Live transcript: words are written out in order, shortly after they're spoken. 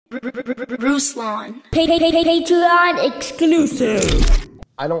Ruslan. Patreon exclusive.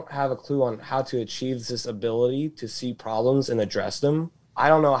 I don't have a clue on how to achieve this ability to see problems and address them. I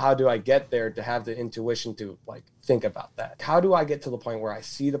don't know how do I get there to have the intuition to like think about that. How do I get to the point where I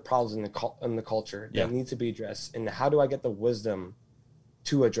see the problems in the culture that need to be addressed, and how do I get the wisdom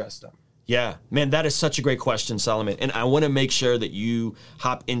to address them? Yeah, man, that is such a great question, Solomon. And I want to make sure that you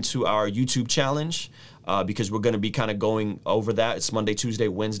hop into our YouTube challenge because we're going to be kind of going over that. It's Monday, Tuesday,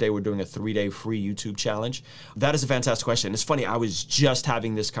 Wednesday. We're doing a 3-day free YouTube challenge. That is a fantastic question. It's funny, I was just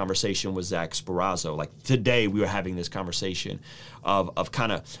having this conversation with Zach Sparazzo. Like today, we were having this conversation of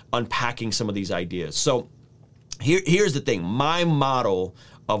kind of unpacking some of these ideas. So here's the thing. My model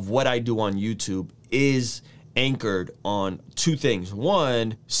of what I do on YouTube is anchored on two things.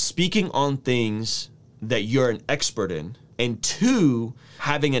 One, speaking on things that you're an expert in, and two,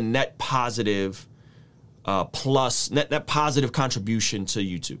 having a net positive net positive contribution to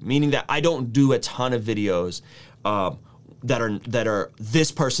YouTube. Meaning that I don't do a ton of videos that are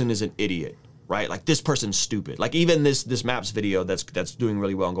this person is an idiot, right? Like this person's stupid. Like even this maps video that's doing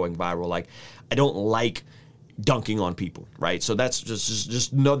really well and going viral. Like I don't like dunking on people, right? So that's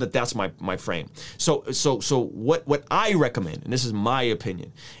just know that that's my frame. So what I recommend, and this is my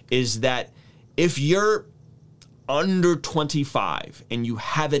opinion, is that if you're under 25 and you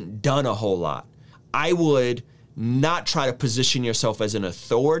haven't done a whole lot, I would not try to position yourself as an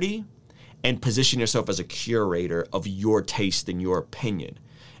authority and position yourself as a curator of your taste and your opinion,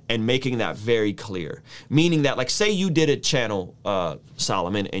 and making that very clear. Meaning that, like, say you did a channel,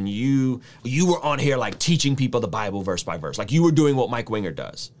 Solomon, and you were on here like teaching people the Bible verse by verse. Like you were doing what Mike Winger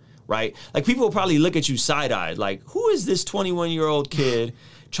does, right? Like people will probably look at you side-eyed, like, who is this 21-year-old kid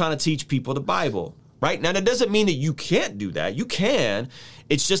trying to teach people the Bible, right? Now, that doesn't mean that you can't do that. You can.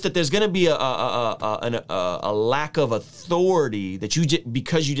 It's just that there's going to be a lack of authority that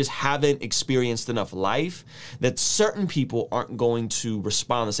because you just haven't experienced enough life, that certain people aren't going to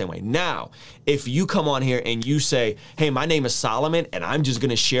respond the same way. Now, if you come on here and you say, hey, my name is Solomon and I'm just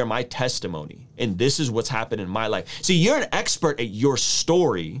going to share my testimony and this is what's happened in my life. See, you're an expert at your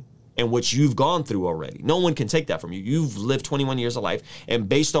story and what you've gone through already. No one can take that from you. You've lived 21 years of life, and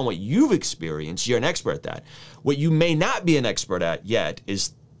based on what you've experienced, you're an expert at that. What you may not be an expert at yet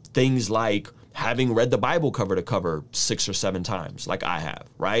is things like having read the Bible cover to cover 6 or 7 times, like I have,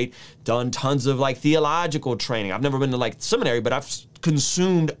 right? Done tons of like theological training. I've never been to like seminary, but I've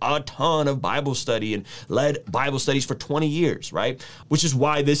consumed a ton of Bible study and led Bible studies for 20 years, right? Which is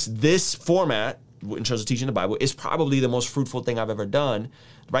why this format, in terms of teaching the Bible, is probably the most fruitful thing I've ever done,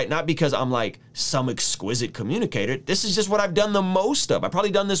 right? Not because I'm like some exquisite communicator. This is just what I've done the most of. I've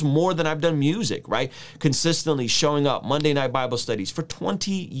probably done this more than I've done music, right? Consistently showing up Monday night Bible studies for 20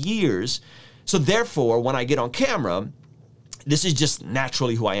 years. So therefore, when I get on camera, this is just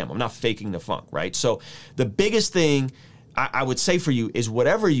naturally who I am. I'm not faking the funk, right? So the biggest thing I would say for you is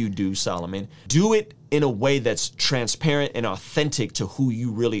whatever you do, Solomon, do it in a way that's transparent and authentic to who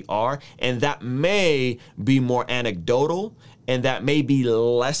you really are. And that may be more anecdotal, and that may be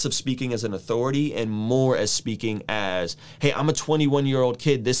less of speaking as an authority and more as speaking as, hey, I'm a 21-year-old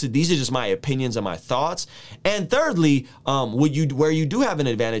kid. These are just my opinions and my thoughts. And thirdly, where you do have an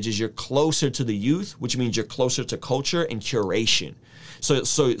advantage is you're closer to the youth, which means you're closer to culture and curation.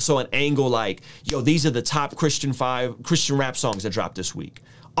 So an angle like, yo, these are the top Christian rap songs that dropped this week.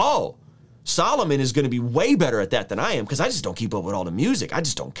 Oh, Solomon is going to be way better at that than I am because I just don't keep up with all the music. I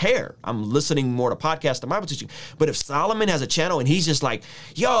just don't care. I'm listening more to podcasts and Bible teaching. But if Solomon has a channel and he's just like,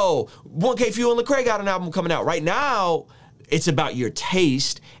 yo, 1K Fuel and Lecrae got an album coming out right now, it's about your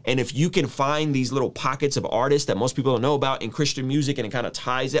taste. And if you can find these little pockets of artists that most people don't know about in Christian music and it kind of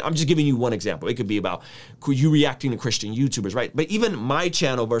ties it. I'm just giving you one example. It could be about you reacting to Christian YouTubers, right? But even my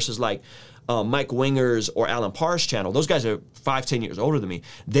channel versus like Mike Winger's or Alan Parr's channel, those guys are 5-10 years older than me.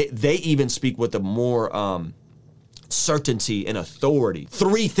 They even speak with a more certainty and authority.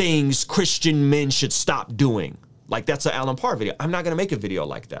 3 things Christian men should stop doing. Like that's an Alan Parr video. I'm not gonna make a video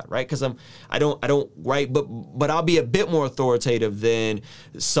like that, right? Because I don't right, but I'll be a bit more authoritative than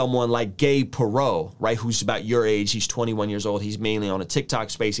someone like Gabe Perreault, right? Who's about your age. He's 21 years old. He's mainly on a TikTok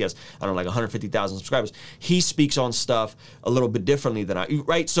space. He has, I don't know, like 150,000 subscribers. He speaks on stuff a little bit differently than I,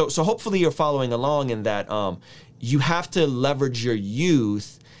 right? So hopefully you're following along in that you have to leverage your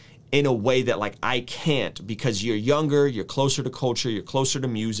youth in a way that like I can't, because you're younger, you're closer to culture, you're closer to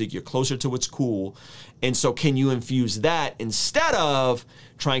music, you're closer to what's cool. And so can you infuse that instead of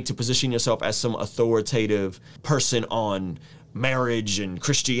trying to position yourself as some authoritative person on marriage and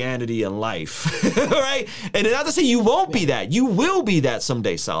Christianity and life, right? And not to say you won't be that. You will be that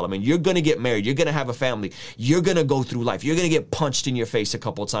someday, Solomon. You're going to get married. You're going to have a family. You're going to go through life. You're going to get punched in your face a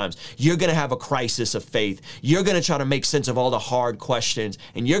couple of times. You're going to have a crisis of faith. You're going to try to make sense of all the hard questions,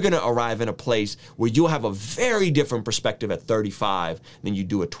 and you're going to arrive in a place where you'll have a very different perspective at 35 than you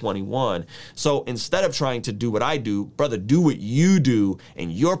do at 21. So instead of trying to do what I do, brother, do what you do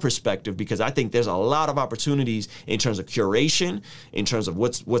in your perspective, because I think there's a lot of opportunities in terms of curation, in terms of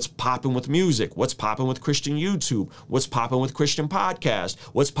what's popping with music, what's popping with Christian YouTube, what's popping with Christian podcasts,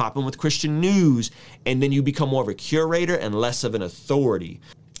 what's popping with Christian news, and then you become more of a curator and less of an authority.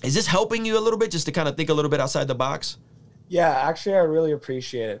 Is this helping you a little bit, just to kind of think a little bit outside the box? Yeah, actually, I really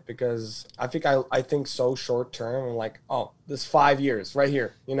appreciate it, because I think so short term. I'm like, oh, this 5 years right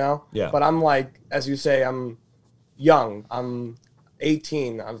here, you know? Yeah. But I'm like, as you say, I'm young. I'm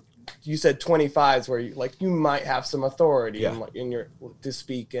 18. You said 25 is where you might have some authority in your to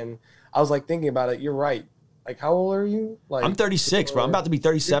speak. And I was like thinking about it. You're right. Like, how old are you? Like, I'm 36, bro. I'm about to be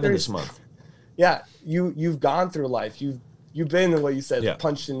 37 this month. Yeah, you've gone through life. You've been in what you said,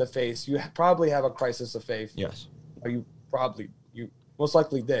 punched in the face. You probably have a crisis of faith. Yes. Or you most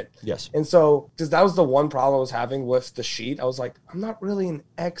likely did. Yes. And so, because that was the one problem I was having with the sheet. I was like, I'm not really an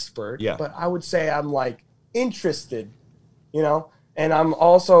expert, but I would say I'm like interested, you know. And I'm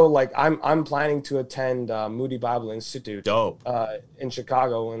also like, I'm planning to attend Moody Bible Institute in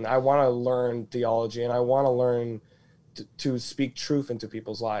Chicago, and I want to learn theology, and I want to learn to speak truth into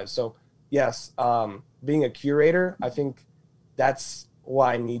people's lives. So yes, being a curator, I think that's what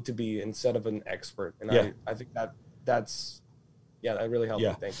I need to be instead of an expert. And I think that really helped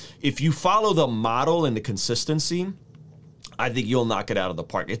me. Thank you. If you follow the model and the consistency, I think you'll knock it out of the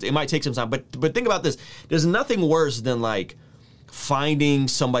park. It might take some time, but think about this. There's nothing worse than like finding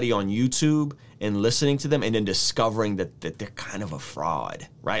somebody on YouTube and listening to them and then discovering that they're kind of a fraud,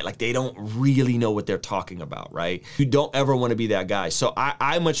 right? Like they don't really know what they're talking about, right? You don't ever want to be that guy. So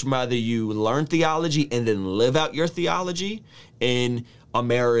I much rather you learn theology and then live out your theology in a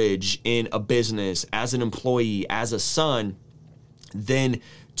marriage, in a business, as an employee, as a son, than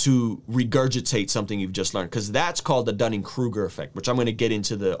to regurgitate something you've just learned, because that's called the Dunning-Kruger effect, which I'm going to get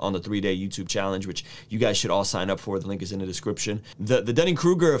into on the 3-day YouTube challenge, which you guys should all sign up for. The link is in the description. The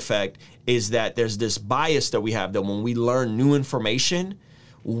Dunning-Kruger effect is that there's this bias that we have that when we learn new information,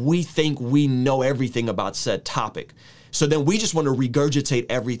 we think we know everything about said topic. So then we just want to regurgitate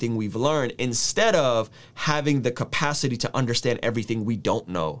everything we've learned instead of having the capacity to understand everything we don't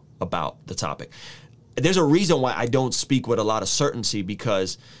know about the topic. There's a reason why I don't speak with a lot of certainty,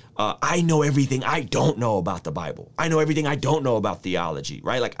 because I know everything I don't know about the Bible. I know everything I don't know about theology,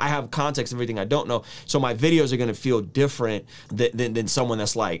 right? Like I have context of everything I don't know. So my videos are going to feel different than someone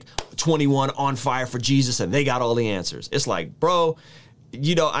that's like 21 on fire for Jesus and they got all the answers. It's like, bro,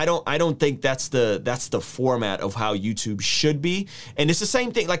 you know, I don't think that's the format of how YouTube should be. And it's the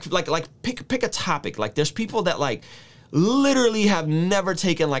same thing. Like pick a topic. Like there's people that like literally have never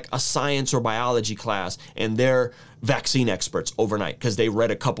taken like a science or biology class, and they're vaccine experts overnight because they read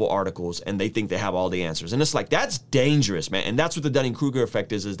a couple articles and they think they have all the answers. And it's like, that's dangerous, man. And that's what the Dunning-Kruger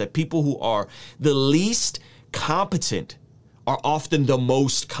effect is that people who are the least competent are often the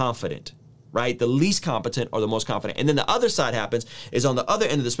most confident, right? The least competent are the most confident. And then the other side happens is on the other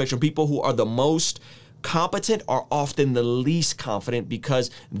end of the spectrum, people who are the most competent are often the least confident because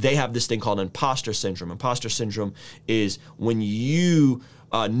they have this thing called imposter syndrome. Imposter syndrome is when you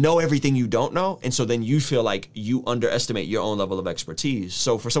know everything you don't know, and so then you feel like you underestimate your own level of expertise.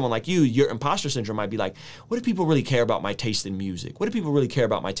 So for someone like you, your imposter syndrome might be like, what do people really care about my taste in music? What do people really care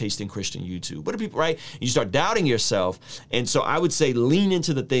about my taste in Christian YouTube? What do people, right? You start doubting yourself. And so I would say lean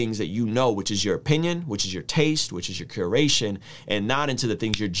into the things that you know, which is your opinion, which is your taste, which is your curation, and not into the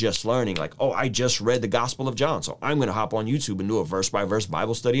things you're just learning. Like, oh, I just read the Gospel of John, so I'm going to hop on YouTube and do a verse-by-verse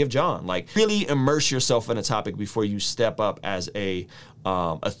Bible study of John. Like, really immerse yourself in a topic before you step up as a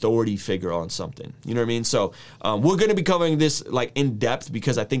authority figure on something. You know what I mean? So we're going to be covering this like in depth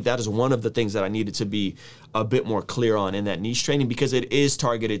because I think that is one of the things that I needed to be a bit more clear on in that niche training, because it is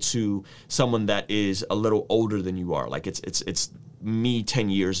targeted to someone that is a little older than you are. Like it's me 10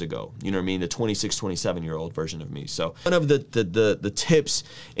 years ago, you know what I mean? The 26, 27-year-old version of me. So one of the tips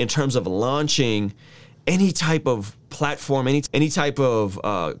in terms of launching any type of platform, any type of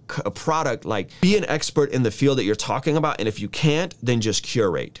a product, like be an expert in the field that you're talking about. And if you can't, then just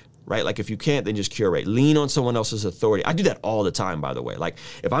curate, right? Like if you can't, then just curate. Lean on someone else's authority. I do that all the time, by the way. Like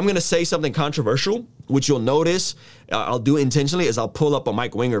if I'm going to say something controversial, what you'll notice, I'll do intentionally, is I'll pull up a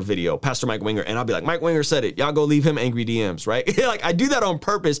Mike Winger video, Pastor Mike Winger, and I'll be like, Mike Winger said it. Y'all go leave him angry DMs, right? Like, I do that on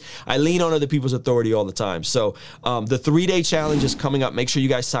purpose. I lean on other people's authority all the time. So the 3-day challenge is coming up. Make sure you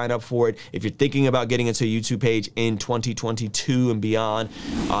guys sign up for it. If you're thinking about getting into a YouTube page in 2022 and beyond,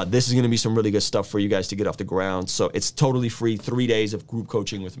 this is going to be some really good stuff for you guys to get off the ground. So it's totally free. 3 days of group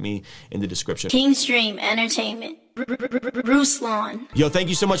coaching with me in the description. Kingstream Entertainment. Ruslan. Yo, thank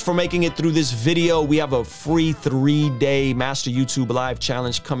you so much for making it through this video. We have a free 3-day Master YouTube Live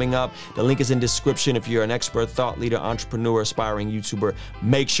challenge coming up. The link is in description. If you're an expert, thought leader, entrepreneur, aspiring YouTuber,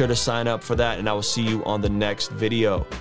 make sure to sign up for that, and I will see you on the next video.